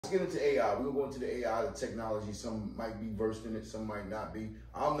Let's get into AI. We'll go into the AI, the technology. Some might be versed in it, some might not be.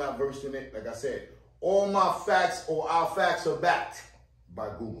 I'm not versed in it. Like I said, all my facts or our facts are backed by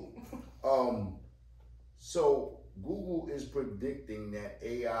Google. So Google is predicting that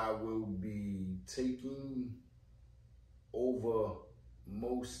AI will be taking over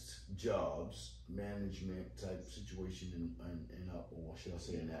most jobs, management type situation, or should I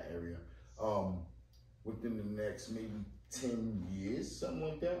say in that area, within the next maybe 10 years, something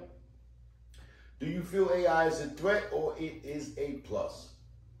like that. Do you feel AI is a threat or it is a plus?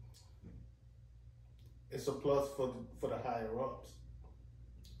 It's a plus for the higher ups,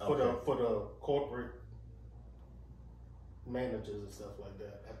 Okay. for the corporate managers and stuff like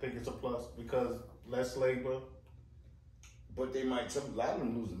that. I think it's a plus because less labor. But they might, a lot of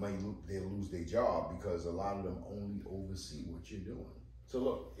them they'll lose their job because a lot of them only oversee what you're doing. So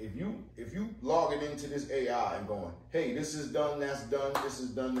look, if you log it into this AI and going, hey, this is done, that's done, this is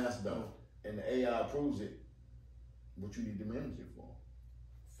done, that's done, and the AI approves it, what you need to manage it for?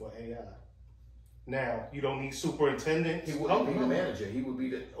 For AI. Now, you don't need superintendent. He wouldn't be the manager. He would be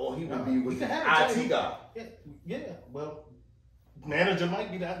the with the IT guy. Yeah. Well, manager might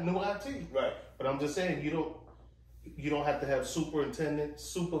be that new IT. Right. But I'm just saying you don't have to have superintendents,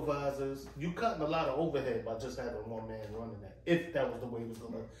 supervisors. You're cutting a lot of overhead by just having one man running that. If that was the way it was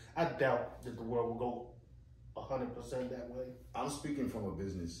going. I doubt that the world will go 100% that way. I'm speaking from a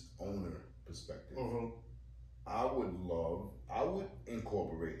business owner perspective. Mm-hmm. I would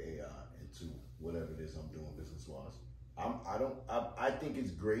incorporate AI into whatever it is I'm doing business-wise. I think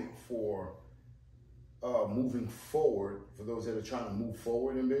it's great for moving forward, for those that are trying to move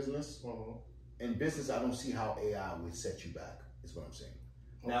forward in business. Mm-hmm. In business, I don't see how AI would set you back, is what I'm saying.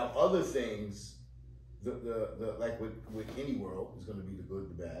 Now, other things, the like with any world, is going to be the good,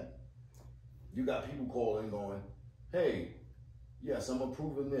 the bad. You got people calling going, hey, yes, I'm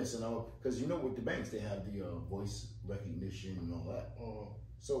approving this, and because you know with the banks, they have the voice recognition and all that.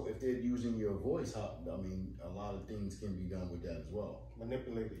 So if they're using your voice, a lot of things can be done with that as well.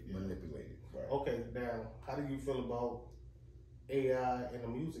 Manipulated. Yeah. Manipulated, right. Okay, now, how do you feel about AI in the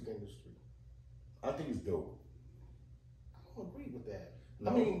music industry? I think it's dope. I don't agree with that. No,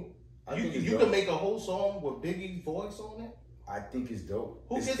 I mean, you dope. can make a whole song with Biggie's voice on it. I think it's dope.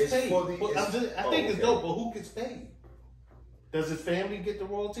 Who gets paid? I think it's dope, but who gets paid? Does his family get the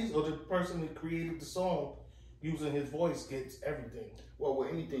royalties, or the person that created the song using his voice gets everything? Well, with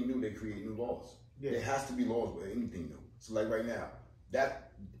anything new, they create new laws. Yeah. There has to be laws with anything new. So like right now,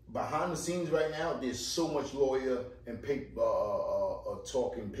 that behind the scenes right now, there's so much lawyer and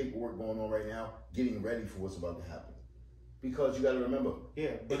talk and paperwork going on right now, getting ready for what's about to happen. Because you got to remember,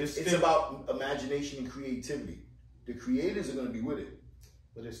 but it's about imagination and creativity. The creators are going to be with it.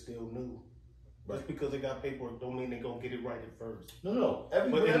 But it's still new. Right. Just because they got paperwork don't mean they're going to get it right at first. No.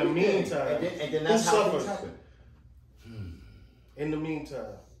 But in the meantime, and then that's how things happen. In the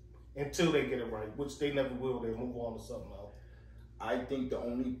meantime, until they get it right, which they never will, they'll move on to something else. I think the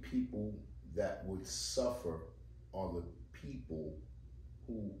only people that would suffer are the people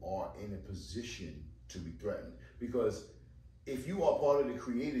who are in a position to be threatened. Because if you are part of the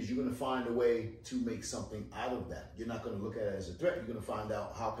creators, you're going to find a way to make something out of that. You're not going to look at it as a threat. You're going to find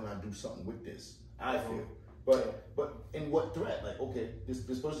out, how can I do something with this? I feel. But in what threat? Like, okay, this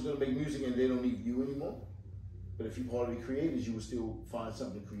person's going to make music and they don't need you anymore. But if you're part of the creators, you will still find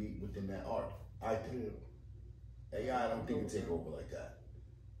something to create within that art. I think. AI, I don't think it'll take over like that.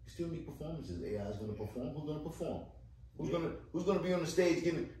 You still need performances. AI is going to perform. Who's going to perform? Who's going to be on the stage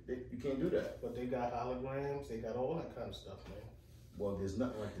giving? You can't do that. But they got holograms. They got all that kind of stuff, man. Well, there's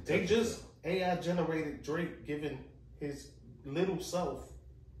nothing like the. They just AI generated Drake giving his little self.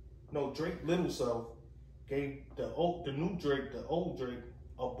 No, Drake little self gave the new Drake, the old Drake,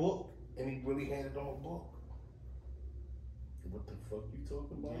 a book, and he really handed him a book. What the fuck you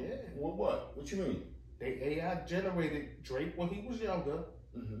talking about? Yeah. Well, what? What you mean? They AI generated Drake when he was younger.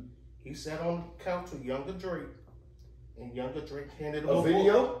 Mm-hmm. He sat on the couch with younger Drake, and younger Drake handed him a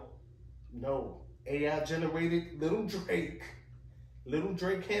video? Book. No. AI generated little Drake. Little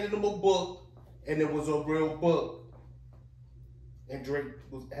Drake handed him a book, and it was a real book. And Drake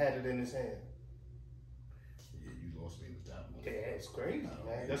had it in his hand. Yeah, you lost me with that one. Yeah, it's crazy,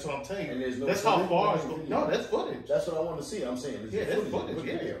 man. That's what I'm telling you. And there's no that's how far it's going. No, that's footage. That's what I want to see. I'm saying, that's footage.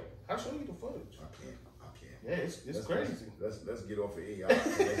 Yeah. Video. I'll show you the footage. I can't. Yeah, it's crazy. Let's get off of AI.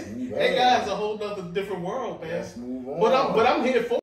 Let's move on. AI is a whole other different world, man. Let's move on. But I'm here for